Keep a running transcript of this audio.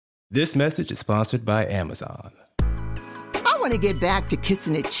This message is sponsored by Amazon. I want to get back to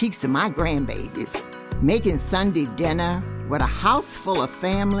kissing the cheeks of my grandbabies, making Sunday dinner with a house full of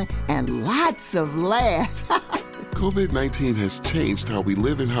family and lots of laughs. COVID-19 has changed how we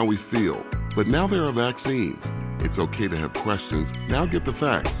live and how we feel, but now there are vaccines. It's okay to have questions. Now get the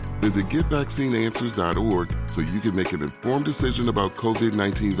facts. Visit getvaccineanswers.org so you can make an informed decision about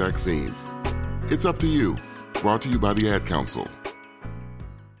COVID-19 vaccines. It's up to you. Brought to you by the Ad Council.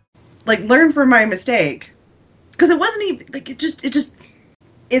 Like, learn from my mistake. Because it wasn't even, like,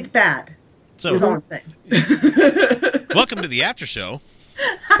 it's bad. So, is all I'm saying. Welcome to the after show.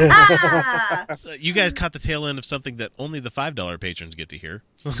 So you guys caught the tail end of something that only the $5 patrons get to hear.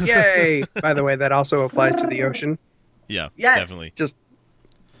 Yay! By the way, that also applies to the ocean. Yeah, yes. Definitely. Just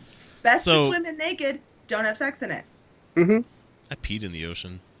best to swim in naked. Don't have sex in it. Mm-hmm. I peed in the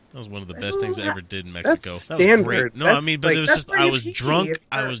ocean. That was one of the best things I ever did in Mexico. That's that standard. was great. No, that's I mean, but like, it was just I was drunk.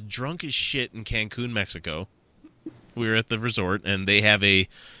 I was drunk as shit in Cancun, Mexico. We were at the resort, and they have it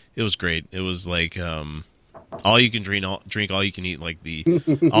was great. It was like all you can drink, all you can eat, like the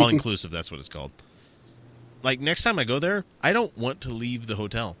all inclusive. That's what it's called. Like next time I go there, I don't want to leave the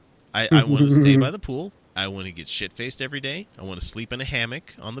hotel. I want to stay by the pool. I want to get shit faced every day. I want to sleep in a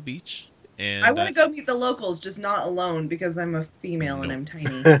hammock on the beach. And I want to go meet the locals, just not alone because I'm a female and I'm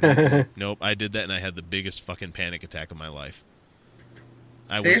tiny. Nope, I did that and I had the biggest fucking panic attack of my life.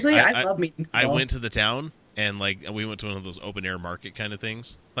 Seriously? I love meeting people. I went to the town and like we went to one of those open air market kind of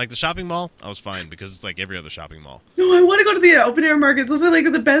things. Like the shopping mall, I was fine because it's like every other shopping mall. No, I want to go to the open air markets. Those are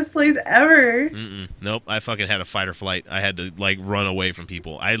like the best place ever. Nope, I fucking had a fight or flight. I had to like run away from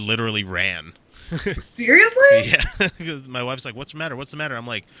people. I literally ran. Seriously? Yeah. My wife's like, "What's the matter? What's the matter?" I'm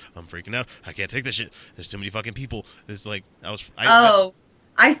like, "I'm freaking out. I can't take this shit. There's too many fucking people." It's like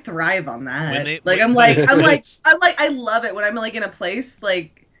I thrive on that. I love it when I'm like in a place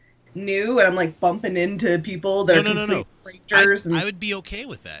like new and I'm like bumping into people that are complete strangers. I would be okay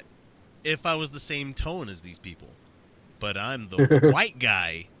with that if I was the same tone as these people, but I'm the white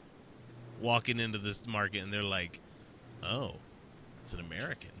guy walking into this market and they're like, "Oh, it's an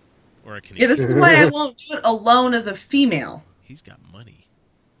American." Or a Canadian. Yeah, this is why I won't do it alone as a female. He's got money.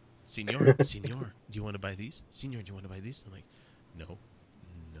 Senor, do you want to buy these? Senor, do you want to buy these? I'm like, no.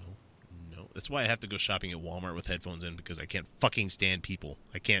 That's why I have to go shopping at Walmart with headphones in because I can't fucking stand people.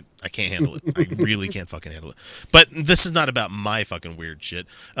 I can't handle it. I really can't fucking handle it. But this is not about my fucking weird shit.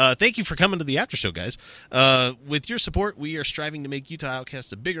 Thank you for coming to the after show, guys. With your support, we are striving to make Utah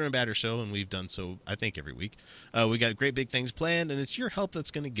Outcasts a bigger and badder show, and we've done so, I think, every week. We got great big things planned, and it's your help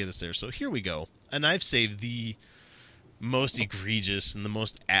that's going to get us there. So here we go. And I've saved the most egregious and the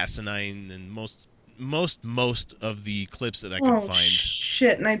most asinine and most of the clips that I can find.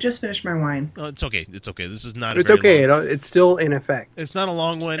 Shit, and I just finished my wine. Oh, it's okay. It's okay. This is not It's okay. It's still in effect. It's not a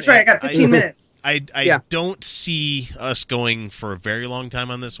long one. That's right. I got 15 minutes. I don't see us going for a very long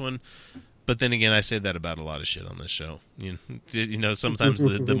time on this one. But then again, I say that about a lot of shit on this show. You know sometimes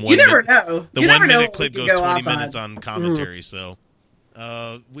the one you never know. The 1 minute clip goes 20 minutes on commentary. So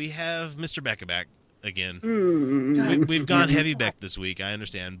we have Mr. Becca back again. We've gone heavy Beck this week, I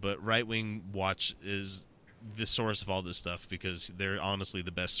understand, but Right Wing Watch is the source of all this stuff because they're honestly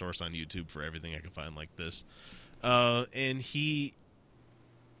the best source on YouTube for everything I can find like this. And he's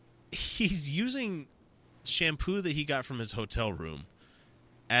using shampoo that he got from his hotel room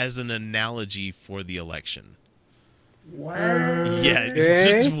as an analogy for the election. What? Yeah,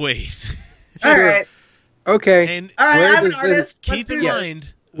 just wait. All right. Okay. And all right, I'm an artist. Keep in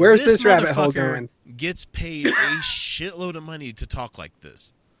mind, where's this rabbit hole going? Gets paid a shitload of money to talk like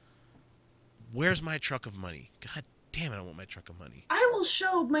this. Where's my truck of money? God damn it, I want my truck of money. I will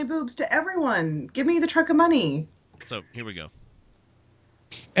show my boobs to everyone. Give me the truck of money. So, here we go.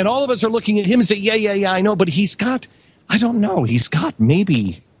 And all of us are looking at him and say, yeah, I know, but he's got, I don't know, he's got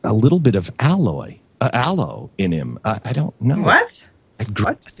maybe a little bit of aloe in him. I don't know. What? I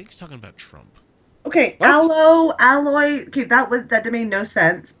think he's talking about Trump. Okay, alloy. Okay, that made no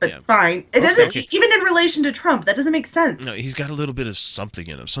sense, but fine. It doesn't even in relation to Trump. That doesn't make sense. No, he's got a little bit of something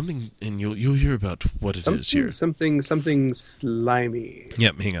in him. Something, and you'll hear about what it is here. Something slimy.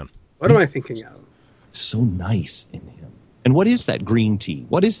 Yep, hang on. What am I thinking of? So nice in him. And what is that green tea?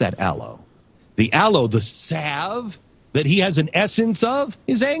 What is that aloe? The aloe, the salve that he has an essence of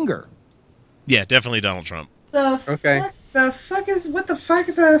is anger. Yeah, definitely Donald Trump. The fuck the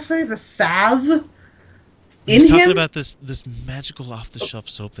salve? He's talking about this magical off-the-shelf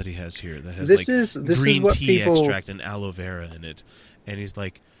soap that he has here that has green tea extract and aloe vera in it, and he's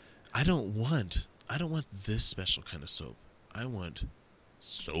like, I don't want this special kind of soap. I want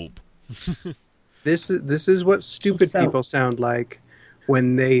soap. This is what stupid people sound like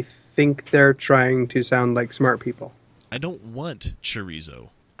when they think they're trying to sound like smart people. I don't want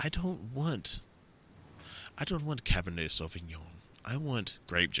chorizo. I don't want Cabernet Sauvignon. I want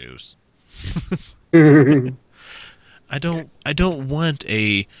grape juice. I don't want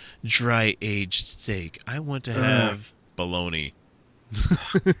a dry aged steak. I want to have bologna.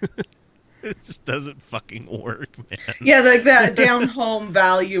 It just doesn't fucking work, man. Yeah, like that down home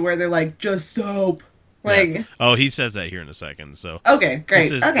value where they're like, just soap. Like, yeah. Oh, he says that here in a second. So okay,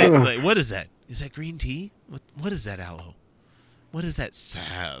 great. Like, what is that? Is that green tea? What is that aloe? What is that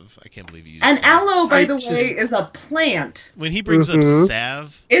salve? I can't believe you used And salve. aloe, by the way, is a plant. When he brings up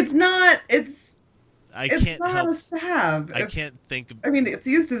salve, it's not. It's can't not help. a salve. I can't think. I mean, it's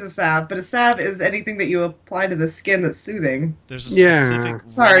used as a salve, but a salve is anything that you apply to the skin that's soothing. There's a specific.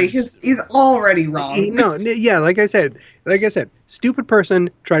 Sorry, he's already wrong. Like I said, stupid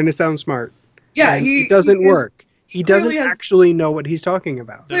person trying to sound smart. Yeah, it doesn't work. He doesn't actually know what he's talking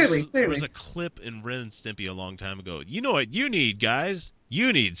about. Clearly. There was a clip in Ren and Stimpy a long time ago. You know what you need, guys?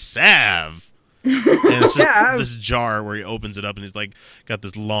 You need salve. And it's just this jar where he opens it up and he's like got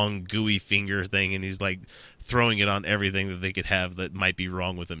this long gooey finger thing and he's like throwing it on everything that they could have that might be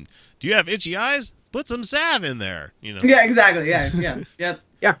wrong with him. Do you have itchy eyes? Put some salve in there. You know. Yeah, exactly. Yeah.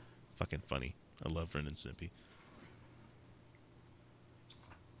 Yeah. Fucking funny. I love Ren and Stimpy.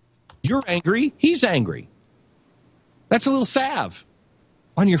 You're angry. He's angry. That's a little salve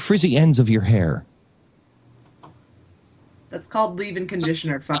on your frizzy ends of your hair. That's called leave-in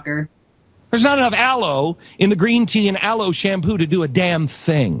conditioner, fucker. There's not enough aloe in the green tea and aloe shampoo to do a damn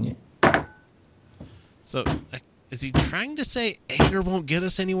thing. So, is he trying to say anger won't get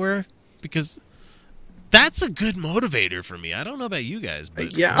us anywhere? Because that's a good motivator for me. I don't know about you guys,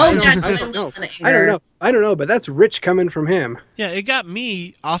 but I don't know, but that's rich coming from him. Yeah, it got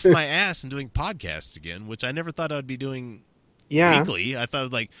me off my ass and doing podcasts again, which I never thought I would be doing weekly. I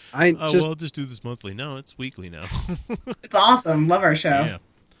thought like, I'll just do this monthly. No, it's weekly now. It's awesome. Love our show. Yeah.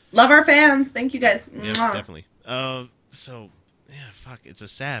 Love our fans. Thank you guys. Yeah, definitely. So, fuck, it's a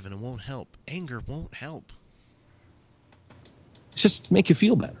salve and it won't help. Anger won't help. Just make you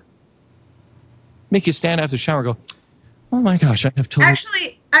feel better. Make you stand after the shower and go, oh my gosh, I have to...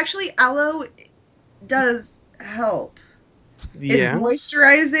 Actually, aloe does help. Yeah. It's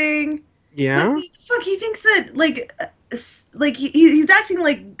moisturizing. Yeah. What the fuck? He thinks that, he's acting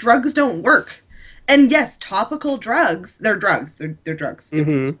like drugs don't work. And yes, topical drugs, they're drugs. They're drugs.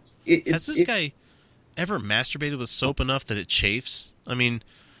 Mm-hmm. Has this guy ever masturbated with soap enough that it chafes? I mean,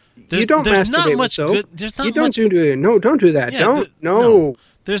 you don't there's masturbate not much with soap. good. There's not you don't much. Do it. No, don't do that. Yeah, no.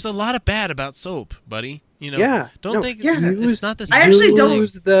 There's a lot of bad about soap, buddy. You know. Yeah. Don't think it's not this. I actually don't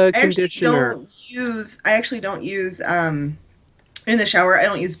use the conditioner. I actually don't use in the shower. I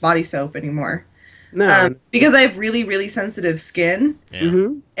don't use body soap anymore. No, because I have really, really sensitive skin. Yeah.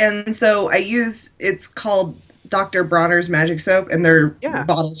 Mm-hmm. And so it's called Dr. Bronner's Magic Soap, and their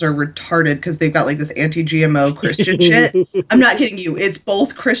bottles are retarded because they've got like this anti-GMO Christian shit. I'm not kidding you. It's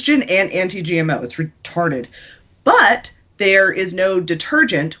both Christian and anti-GMO. It's retarded. But there is no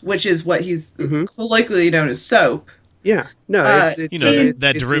detergent, which is what he's colloquially known as soap. Yeah. No, it's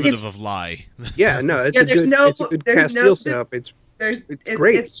that derivative of lye. Yeah, no, it's a good Castile soap. It's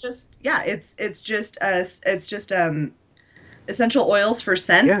great. It's just essential oils for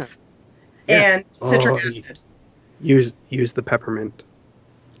scents and citric acid. Use the peppermint.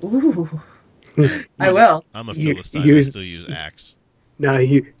 Ooh, I will. I'm a Philistine. I still use Axe. No,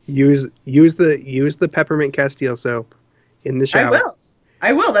 use the peppermint Castile soap in the shower.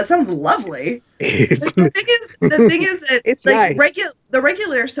 I will. That sounds lovely. The thing is that it's like nice. The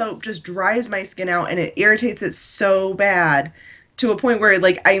regular soap just dries my skin out and it irritates it so bad to a point where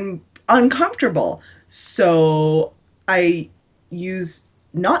like I'm uncomfortable. So I use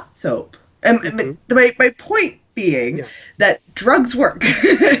not soap. And my point being that drugs work.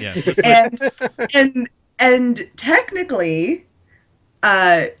 and technically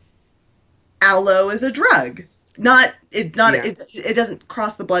aloe is a drug. It doesn't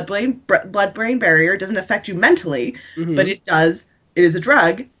cross the blood-brain barrier. It doesn't affect you mentally, but it does. It is a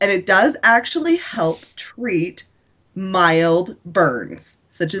drug, and it does actually help treat mild burns,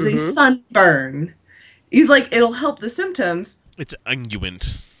 such as a sunburn. He's like, it'll help the symptoms. It's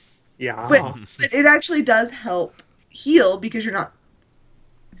unguent. Yeah, but it actually does help heal because you're not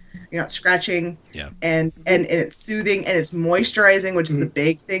scratching. Yeah, and it's soothing and it's moisturizing, which is the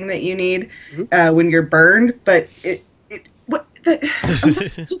big thing that you need when you're burned. But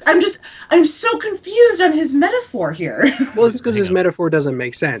I'm so confused on his metaphor here. Well, it's because his metaphor doesn't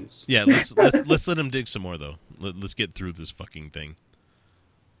make sense. Yeah, let's let him dig some more though. Let's get through this fucking thing.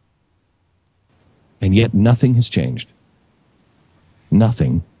 And yet nothing has changed.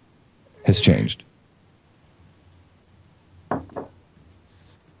 Nothing has changed.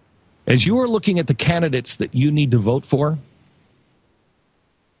 As you are looking at the candidates that you need to vote for,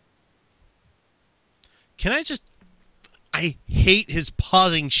 can I just... I hate his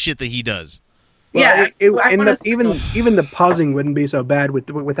pausing shit that he does. Well, even the pausing wouldn't be so bad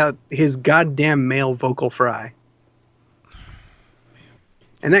without his goddamn male vocal fry.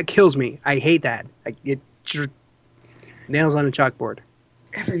 And that kills me. I hate that. It nails on a chalkboard.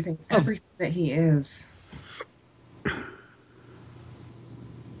 Everything that he is.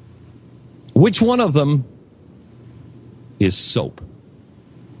 which one of them is soap?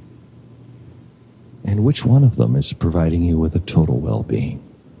 And which one of them is providing you with a total well-being?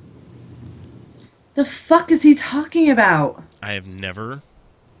 The fuck is he talking about? I have never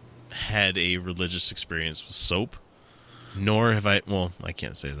had a religious experience with soap, nor have I... Well, I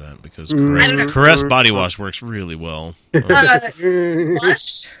can't say that because Caress body wash works really well.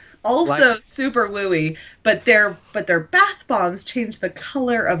 Lush, also super wooey, but their bath bombs change the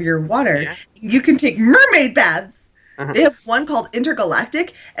color of your water. Yeah. You can take mermaid baths. They have one called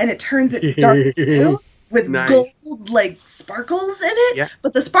Intergalactic, and it turns it dark blue with gold like sparkles in it. Yeah.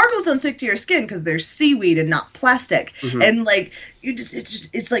 But the sparkles don't stick to your skin because they're seaweed and not plastic. Mm-hmm. And like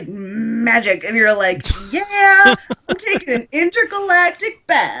it's like magic, and you're like, yeah, I'm taking an intergalactic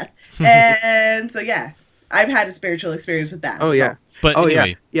bath. And so yeah, I've had a spiritual experience with that. Oh yeah, but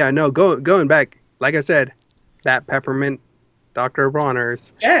anyway. yeah. No, going back, like I said, that peppermint Dr.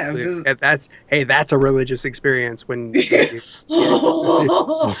 Bronner's. Yeah, that's a religious experience when it's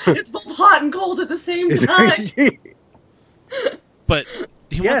both hot and cold at the same time. But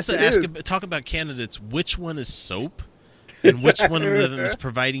he wants to talk about candidates. Which one is soap, and which one of them is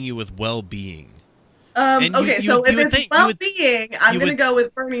providing you with well-being? So if it's well-being, I'm going to go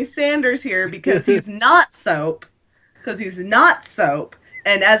with Bernie Sanders here because he's not soap.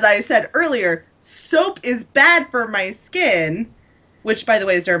 And as I said earlier, soap is bad for my skin, which, by the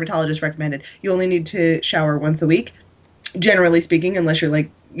way, is dermatologist recommended. You only need to shower once a week, generally speaking, unless you're like,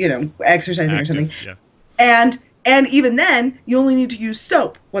 exercising or something. Yeah. And even then, you only need to use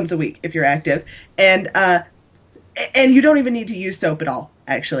soap once a week if you're active. And you don't even need to use soap at all,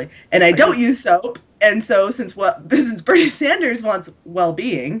 actually. And I don't use soap. And so since Bernie Sanders wants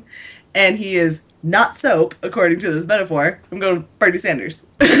well-being, and he is not soap, according to this metaphor, I'm going with Bernie Sanders.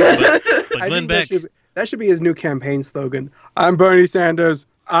 But Glenn Beck, that should be his new campaign slogan. I'm Bernie Sanders.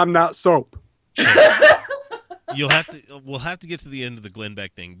 I'm not soap. We'll have to get to the end of the Glenn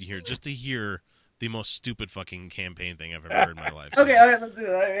Beck thing here just to hear the most stupid fucking campaign thing I've ever heard in my life. So okay, all right, let's do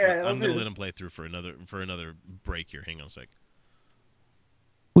it. I'm going to let him play through for another break here. Hang on a sec.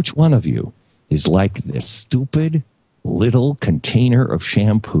 Which one of you is like this stupid little container of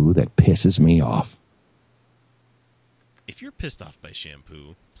shampoo that pisses me off? If you're pissed off by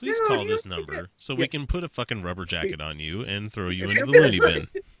shampoo, please call this number so we can put a fucking rubber jacket on you and throw you into the loony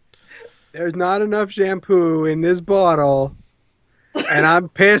bin. There's not enough shampoo in this bottle, and I'm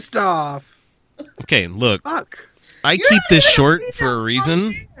pissed off. Okay, look. Fuck. I keep this short for a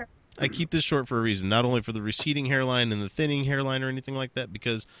reason. Not only for the receding hairline and the thinning hairline or anything like that,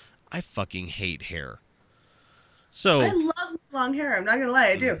 because I fucking hate hair. So I love long hair. I'm not gonna lie,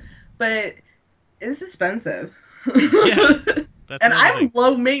 I do, but it's expensive. Yeah, and I'm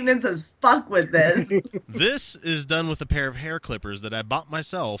low maintenance as fuck with this. This is done with a pair of hair clippers that I bought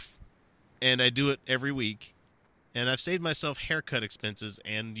myself, and I do it every week. And I've saved myself haircut expenses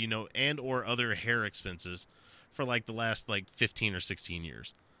and or other hair expenses for like the last 15 or 16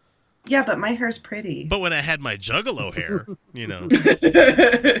 years. Yeah, but my hair's pretty. But when I had my juggalo hair,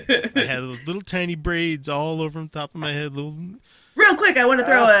 I had those little tiny braids all over the top of my head. Real quick, I want to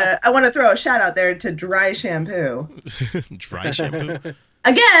throw a shout out there to dry shampoo. Dry shampoo?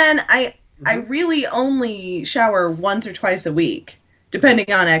 Again, I really only shower once or twice a week,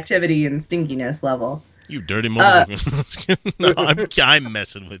 depending on activity and stinkiness level. You dirty motherfucker. No, I'm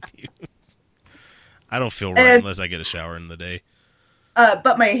messing with you. I don't feel right unless I get a shower in the day.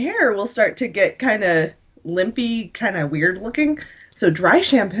 But my hair will start to get kind of limpy, kind of weird looking. So dry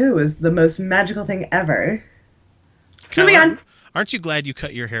shampoo is the most magical thing ever. Moving on. Aren't you glad you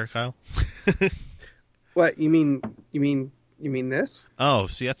cut your hair, Kyle? What you mean this? Oh,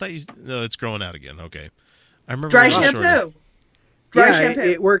 see, I thought no, it's growing out again. Okay, I remember dry shampoo. Dry shampoo.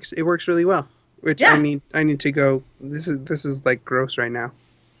 It works really well. Which I need to go. This is like gross right now.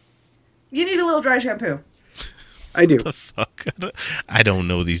 You need a little dry shampoo. I do. What the fuck? I don't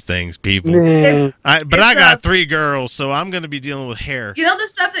know these things, people. Nah. I got 3 girls, so I'm going to be dealing with hair. You know the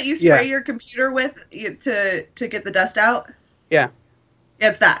stuff that you spray your computer with to get the dust out? Yeah.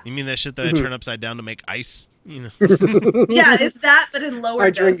 It's that. You mean that shit that I turn upside down to make ice? You know. Yeah, it's that, but in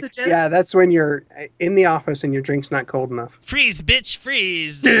lower dosages. Yeah, that's when you're in the office and your drink's not cold enough. Freeze, bitch,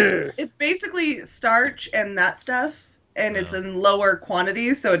 freeze. It's basically starch and that stuff, and it's in lower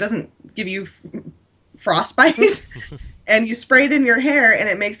quantities, so it doesn't give you frostbite. And you spray it in your hair, and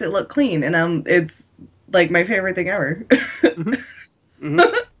it makes it look clean. And it's like my favorite thing ever.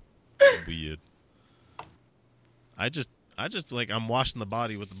 Weird. I just like I'm washing the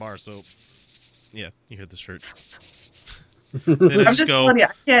body with the bar soap. Yeah, you hear the shirt. Then I'm just telling you, I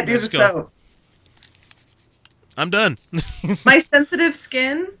can't do the soap. I'm done. My sensitive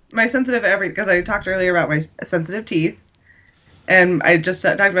skin, my sensitive everything, because I talked earlier about my sensitive teeth, and I just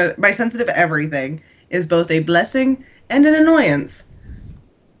talked about my sensitive everything is both a blessing and an annoyance.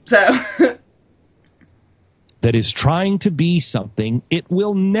 So. That is trying to be something it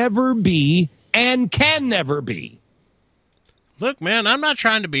will never be and can never be. Look, man, I'm not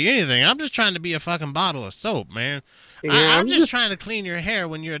trying to be anything. I'm just trying to be a fucking bottle of soap, man. Yeah, I'm just trying to clean your hair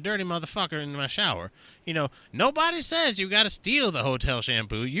when you're a dirty motherfucker in my shower. You know, nobody says you got to steal the hotel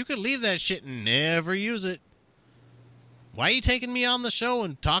shampoo. You could leave that shit and never use it. Why are you taking me on the show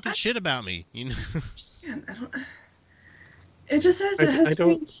and talking shit about me? You know. It just says it has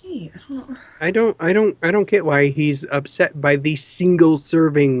green tea. I don't get why he's upset by the single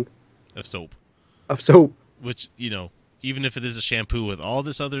serving of soap. Which, you know, even if it is a shampoo with all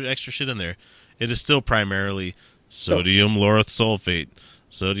this other extra shit in there, it is still primarily sodium lauryl sulfate.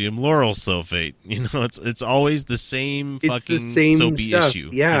 Sodium lauryl sulfate. You know, it's always the same fucking soapy stuff.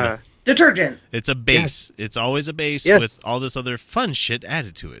 issue. Yeah. You know? Detergent. It's a base. Yes. It's always a base with all this other fun shit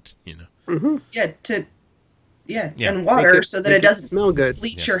added to it, you know. Mm-hmm. Yeah, and water so that it doesn't smell good.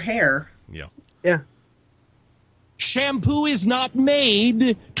 Bleach your hair. Yeah. Yeah. Shampoo is not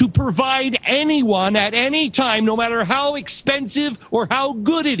made to provide anyone at any time, no matter how expensive or how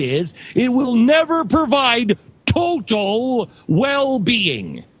good it is. It will never provide total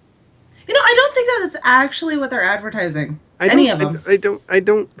well-being. You know, I don't think that is actually what they're advertising. I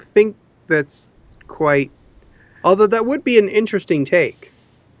don't think that's quite. Although that would be an interesting take.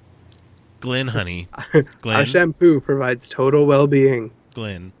 Glenn, honey. Glenn. Our shampoo provides total well-being.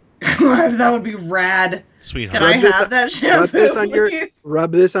 Glenn. That would be rad. Sweetheart. Can I have that shampoo,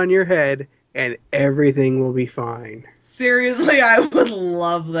 rub this on your head, and everything will be fine. Seriously, I would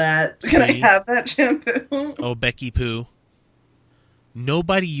love that. Can I have that shampoo? Oh, Becky Pooh.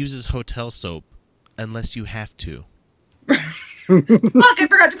 Nobody uses hotel soap unless you have to. Fuck, I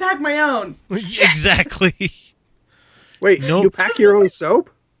forgot to pack my own. Exactly. Wait, you pack your own soap?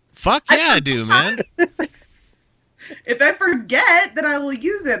 Fuck yeah, I do, man. If I forget, then I will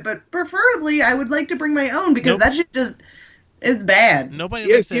use it. But preferably, I would like to bring my own because that shit just is bad.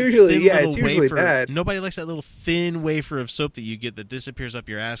 Nobody likes that it's usually wafer. Bad. Nobody likes that little thin wafer of soap that you get that disappears up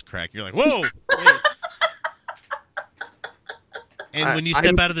your ass crack. You're like, whoa. Wait. And when you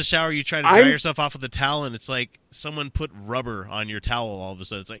step out of the shower, you try to dry yourself off with a towel, and it's like someone put rubber on your towel all of a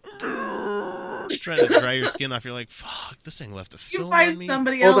sudden. It's like trying to dry your skin off. You're like, fuck, this thing left a film on me.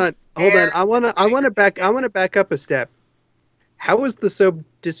 Somebody hold else. On. I want to back up a step. How is the soap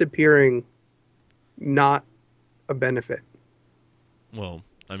disappearing not a benefit? Well,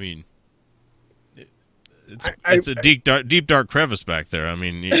 I mean, it's a deep dark crevice back there. I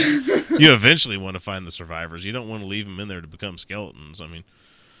mean, you eventually want to find the survivors. You don't want to leave them in there to become skeletons. I mean,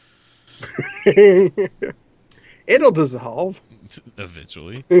 it'll dissolve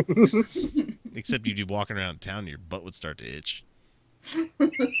eventually. Except you'd be walking around town and your butt would start to itch. I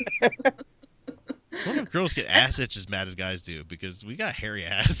wonder if girls get ass itch as bad as guys do, because we got hairy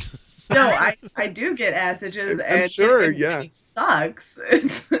ass. No, I do get ass itches, and it sucks.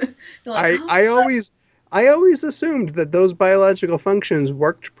 Like, I always assumed that those biological functions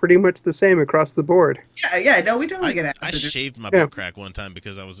worked pretty much the same across the board. Yeah, no, we totally get ass itches. I shaved my butt crack one time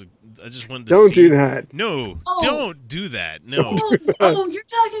because I just wanted to Don't do that. No, don't do that. No. You're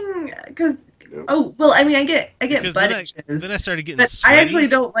talking because. Oh well, I mean, I get butt itches. Then I started getting sweaty. I actually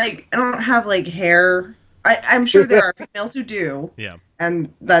don't have hair. I'm sure there are females who do. Yeah.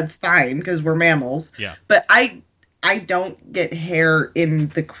 And that's fine because we're mammals. Yeah. But I don't get hair in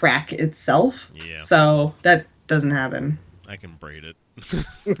the crack itself. Yeah. So that doesn't happen. I can braid it.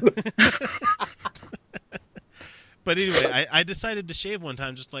 But anyway, I decided to shave one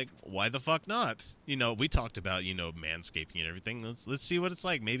time, just like, why the fuck not? You know, we talked about, manscaping and everything. Let's see what it's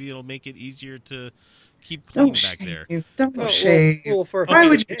like. Maybe it'll make it easier to keep clean back there. Don't shave. Why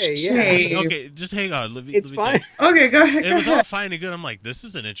would you shave? Okay, just hang on. It's fine. Okay, go ahead. It was all fine and good. I'm like, this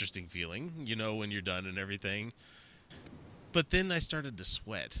is an interesting feeling, when you're done and everything. But then I started to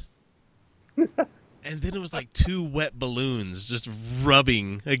sweat. And then it was like two wet balloons just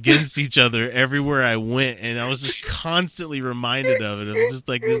rubbing against each other everywhere I went, and I was just constantly reminded of it. It was just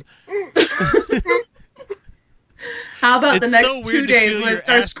like this. How about the It's next so 2 weird to days feel when your it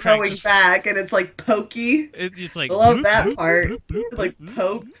starts ass crack growing just- back and it's like pokey? It's like I love bloop, that bloop, part. bloop, bloop, It, like bloop.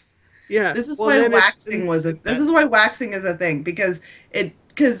 pokes. Yeah. This is well, why then it's- waxing was a. This is why waxing is a thing because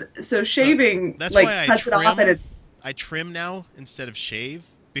so shaving That's like why I cuts it off trim. and it's. I trim now instead of shave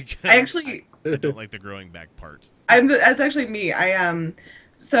because I actually I don't like the growing back part. that's actually me.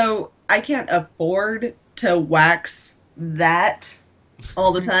 So I can't afford to wax that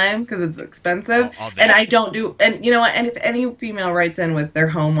all the time because it's expensive, All that. and I don't do. And you know what? And if any female writes in with their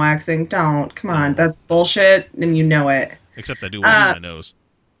home waxing, don't come on, that's bullshit, and you know it. Except I do wax my nose.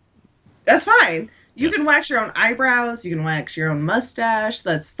 That's fine. You can wax your own eyebrows. You can wax your own mustache.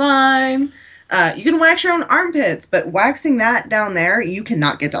 That's fine. You can wax your own armpits, but waxing that down there, you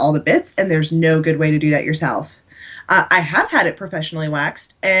cannot get to all the bits, and there's no good way to do that yourself. I have had it professionally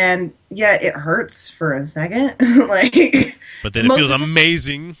waxed, and yeah, it hurts for a second. Like, But then it most feels of the-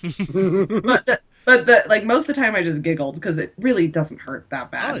 amazing. but the like most of the time, I just giggled because it really doesn't hurt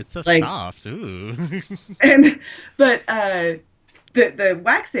that bad. Oh, it's so like, soft. Ooh. but the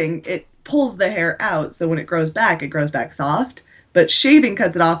waxing, it pulls the hair out, so when it grows back soft. But shaving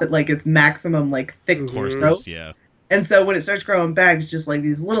cuts it off at like its maximum like thick Coarseness, growth. yeah. And so when it starts growing back, it's just like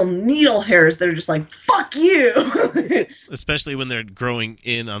these little needle hairs that are just like, fuck you. Especially when they're growing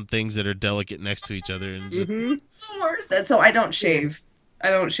in on things that are delicate next to each other. And just, It's the worst. And so I don't shave.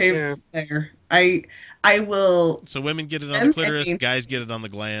 I don't shave there. I will. So women get it on the clitoris, guys get it on the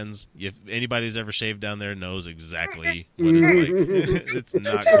glands. If anybody's ever shaved down there knows exactly what it's like. It's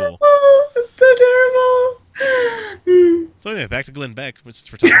not cool. It's so terrible. So anyway, back to Glenn Beck.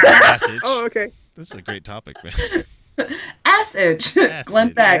 Since we're talking about passage. Oh, okay. This is a great topic, man. Acid. Glenn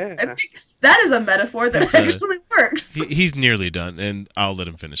Acid. Beck. Yeah. I think that is a metaphor that That's actually works. He's nearly done, and I'll let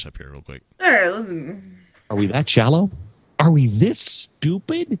him finish up here real quick. All right, listen. Are we that shallow? Are we this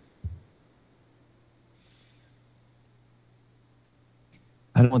stupid?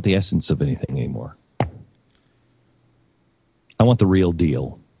 I don't want the essence of anything anymore. I want the real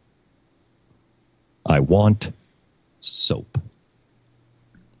deal. I want soap.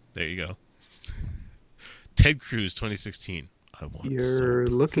 There you go. Ted Cruz, 2016. I want You're soap.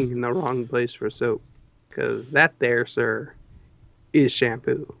 looking in the wrong place for soap. Because that there, sir, is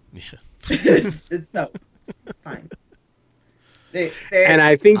shampoo. Yeah. It's soap. It's fine. And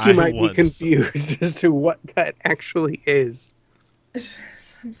I think you I might be want confused as to what that actually is.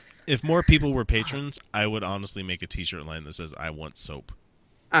 If more people were patrons, I would honestly make a t-shirt line that says, I want soap.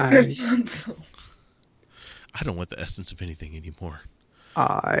 I I don't want the essence of anything anymore.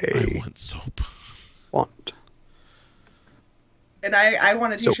 I I want soap. want. And I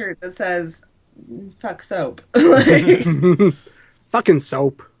want a Soap. t-shirt that says "fuck soap." Like, Fucking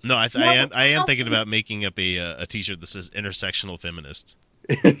soap. No, I am thinking about making up a t-shirt that says intersectional feminist.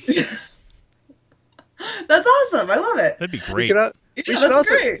 that's awesome. I love it. That'd be We, great. could, Yeah, we, should that's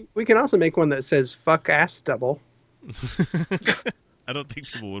also, great. we can also make one that says fuck ass double. I don't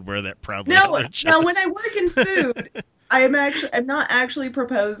think people would wear that proudly. No, on their chest. now when I work in food, I'm not actually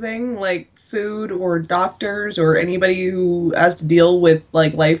proposing like food or doctors or anybody who has to deal with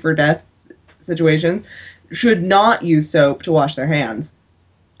like life or death situations should not use soap to wash their hands.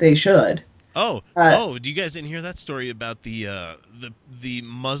 They should. Oh, do you guys didn't hear that story about the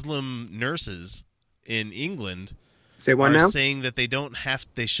Muslim nurses in England Say one are now? saying that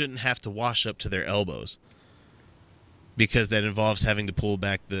they shouldn't have to wash up to their elbows because that involves having to pull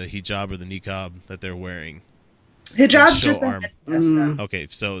back the hijab or the niqab that they're wearing. Hijab's Show just a arm. headdress, though. Okay,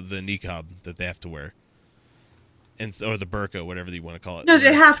 so the niqab that they have to wear, or the burqa, whatever you want to call it. No,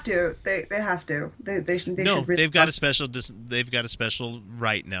 they have to. They have to. They should. They No, should really they've got a special. They've got a special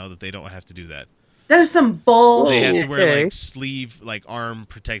right now that they don't have to do that. That is some bullshit. They have to wear Okay. like arm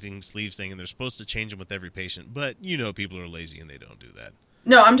protecting sleeves thing, and they're supposed to change them with every patient. But you know, people are lazy and they don't do that.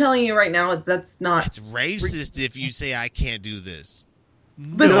 No, I'm telling you right now, that's not. It's racist if you say I can't do this.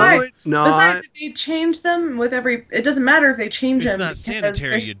 Besides, it's not. Besides, if they change them with every, it doesn't matter if they change It's them. not because sanitary,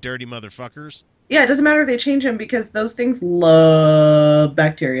 there's- you dirty motherfuckers. Yeah, it doesn't matter if they change them because those things love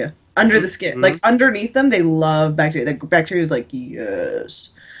bacteria under the skin. Mm-hmm. Like underneath them, they love bacteria. The bacteria is like,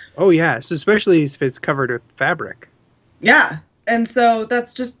 yes. Oh, yes. Especially if it's covered with fabric. Yeah. And so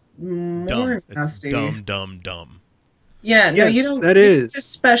that's just more Dumb. It's nasty. dumb. Yeah, no, Yes, you don't. that you is.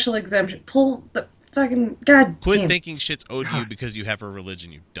 just special exemption. Pull the fucking God. Quit damn. thinking shit's owed to you because you have a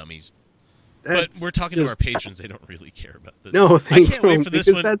religion, you dummies. But we're talking to our patrons; they don't really care about this. No, I can't wait for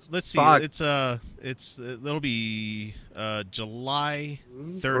this one. That's Let's see. fucked. It'll be July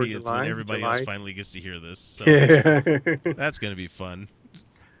 30th when everybody else finally gets to hear this. So that's gonna be fun.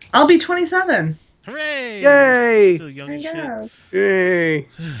 I'll be 27. Hooray! Yay! Still young as shit. Yes. Yay.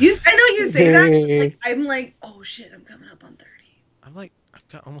 I know you say that. But like, I'm like, oh shit, I'm coming up on 30. I'm like, I've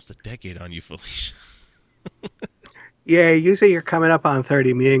got almost a decade on you, Felicia. Yeah, you say you're coming up on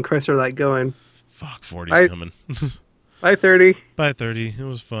 30. Me and Chris are like going, Fuck, 40's coming. by 30. By 30, it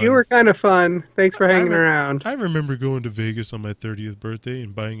was fun. You were kind of fun. Thanks for hanging around. I remember going to Vegas on my 30th birthday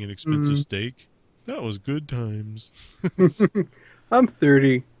and buying an expensive steak. That was good times. I'm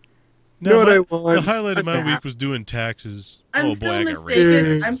 30. No, what I want? The highlight of my I'm week was doing taxes. I'm oh still boy, I got mistaken.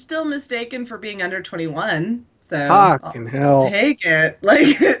 raised. I'm still mistaken for being under 21. So Fucking hell. take it.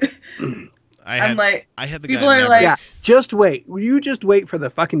 Like I I'm like, had the people guy are never- like, Yeah, just wait. Will you just wait for the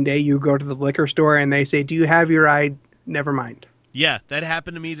fucking day you go to the liquor store and they say, "Do you have your ID?" Never mind. Yeah, that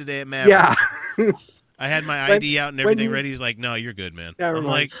happened to me today at Maverick. Yeah. I had my When- ID out and when everything you- ready. He's like, "No, you're good, man." Never I'm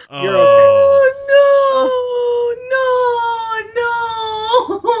mind. like, You're I'm no.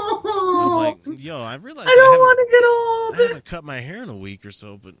 like, yo, I realized I don't I want to get old. haven't cut my hair in a week or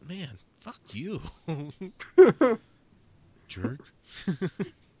so, but man, fuck you, jerk.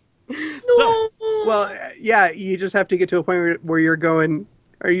 So, Well, yeah, you just have to get to a point where you're going,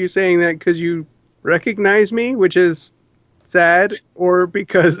 are you saying that because you recognize me, which is sad, or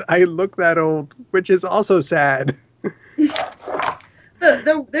because I look that old, which is also sad?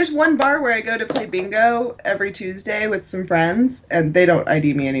 There's one bar where I go to play bingo every Tuesday with some friends, and they don't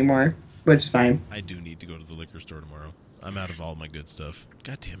ID me anymore, which is fine. I do need to go to the liquor store tomorrow. I'm out of all my good stuff.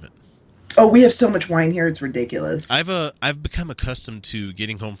 God damn it. Oh, we have so much wine here; it's ridiculous. I've become accustomed to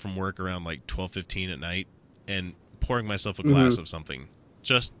getting home from work around like 12:15 at night and pouring myself a glass of something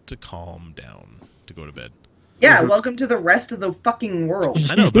just to calm down to go to bed. Yeah, welcome to the rest of the fucking world.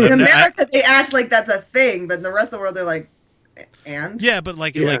 I know, but In I'm not- America, they act like that's a thing, but in the rest of the world, they're like, and? Yeah, but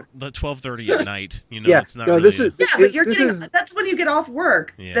like Yeah. like the 12:30 at night, you know, Yeah, it's not no, really. this is- Yeah, but you're This getting, is- that's when you get off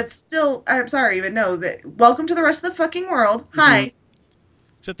work. Yeah. That's still, I'm sorry, but no, that, welcome to the rest of the fucking world. Hi.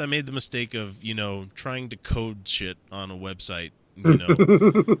 Except I made the mistake of, you know, trying to code shit on a website, you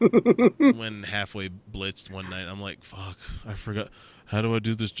know, when halfway blitzed one night. I'm like, fuck, I forgot. How do I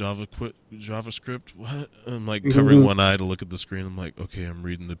do this JavaScript? What? I'm like covering one eye to look at the screen. I'm like, okay, I'm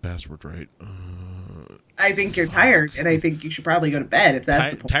reading the password right. I think you're tired, and I think you should probably go to bed if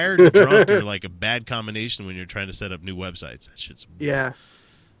that's the point. Tired and drunk are like a bad combination when you're trying to set up new websites. That shit's, Yeah.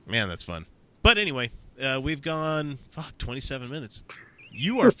 man, that's fun. But anyway, we've gone, 27 minutes.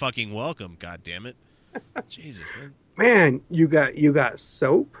 You are fucking welcome, god damn it. Jesus, Man, you got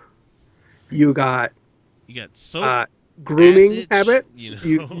soap. You got you got soap. grooming passage, habits.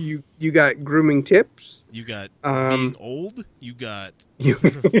 you know. You got grooming tips. You got Um, being old. You got You,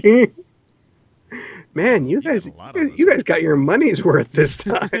 man, you got guys, a lot on this you guys got your money's worth this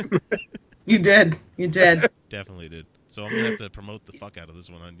time. You did. You did. definitely did. So I'm gonna have to promote the fuck out of this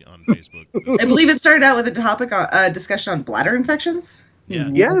one on Facebook. I believe it started out with a topic, discussion on bladder infections. Yeah.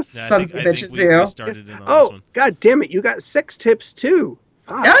 Yes. Yeah, Sons of bitches, we too. started in on this Oh, one. god damn it! You got sex tips too.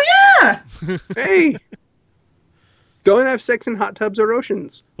 Fuck. Oh, yeah. Hey, don't have sex in hot tubs or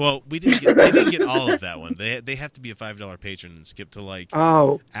oceans. Well, they didn't get all of that one. They have to be a $5 patron and skip to like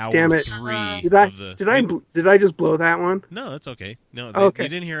Oh, hour damn it! 3 Did I of the. did I just blow that one? No, that's okay. No, Okay. you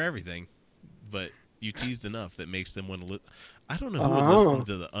didn't hear everything, but you teased enough that makes them want to. I don't know who would Oh. listen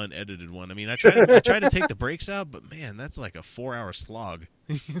to the unedited one. I mean, I try to take the breaks out, but man, that's like a 4-hour slog.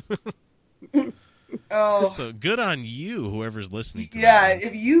 Oh. So good on you, whoever's listening to Yeah, that.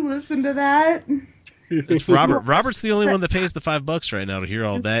 if you listen to that, It's Robert. Robert's the only one that pays the $5 right now to hear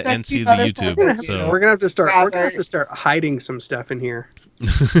all You that and see sexy the motherfucker. YouTube. We're So gonna have to start. We're gonna have Robert. to start hiding some stuff in here.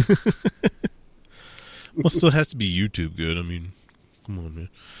 well, it still has to be YouTube good. I mean, come on, man.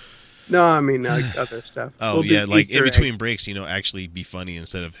 No, I mean like other stuff. Oh We'll do yeah, like in Easter between eggs. breaks, you know, actually be funny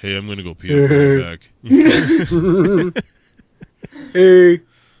instead of hey, I'm gonna go pee. I'll be right back. Hey,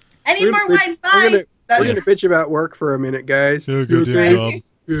 I need more wine. We're Bye. gonna, That's we're gonna bitch about work for a minute, guys. Yeah, go do Okay? your job.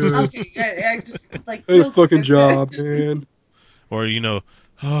 Yeah. okay. I just like I had a real fucking quick. job, man. Or you know,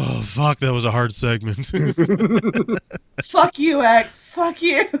 oh fuck, that was a hard segment. Fuck you, X. Fuck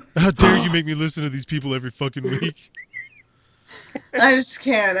you. How dare you make me listen to these people every fucking week? I just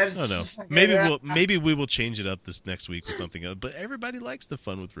can't. I just. Oh no. fucking- Maybe we will change it up this next week with something else. But everybody likes the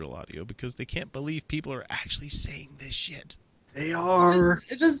fun with real audio because they can't believe people are actually saying this shit. They are.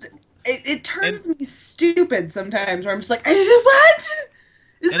 It turns me stupid sometimes. Where I'm just like, I did what?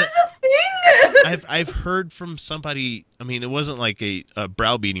 Is this a thing? I've heard from somebody. I mean, it wasn't like a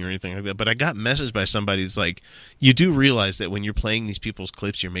browbeating or anything like that, but I got messaged by somebody. It's like, you do realize that when you're playing these people's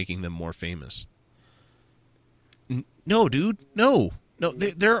clips, you're making them more famous. No, dude, no.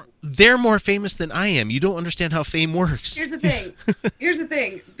 They're more famous than I am. You don't understand how fame works. Here's the thing.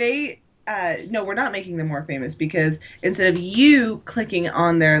 No, we're not making them more famous, because instead of you clicking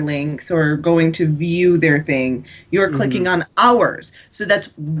on their links or going to view their thing, you're clicking on ours. So that's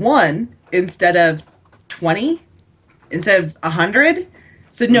 1 instead of 20, instead of 100.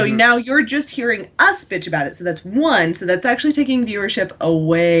 So no, now you're just hearing us bitch about it. So that's 1. So that's actually taking viewership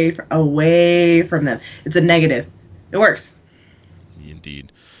away from them. It's a negative. It works.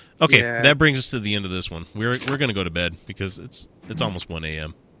 Indeed. Okay, that brings us to the end of this one. We're going to go to bed because it's almost 1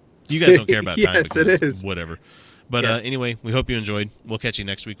 a.m. You guys don't care about time. Yes, because it is. Whatever. But anyway, we hope you enjoyed. We'll catch you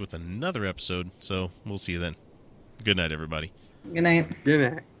next week with another episode. So we'll see you then. Good night, everybody. Good night.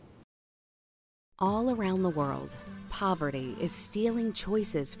 Good night. All around the world, poverty is stealing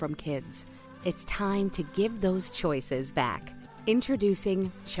choices from kids. It's time to give those choices back.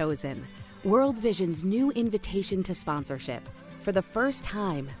 Introducing Chosen, World Vision's new invitation to sponsorship. For the first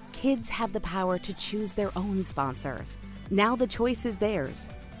time, kids have the power to choose their own sponsors. Now the choice is theirs.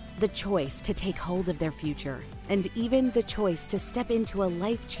 The choice to take hold of their future, and even the choice to step into a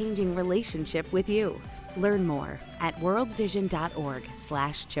life-changing relationship with you. Learn more at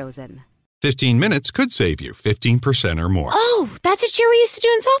worldvision.org/chosen. 15 minutes could save you 15% or more. Oh, that's a cheer we used to do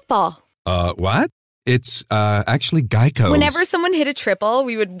in softball. What? It's actually Geico. Whenever someone hit a triple,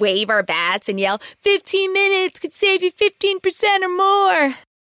 we would wave our bats and yell, 15 minutes could save you 15% or more.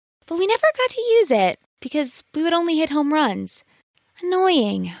 But we never got to use it because we would only hit home runs.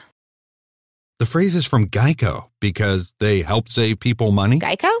 Annoying. The phrase is from Geico because they help save people money.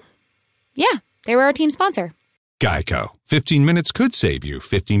 Geico? Yeah, they were our team sponsor. Geico. 15 minutes could save you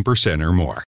 15% or more.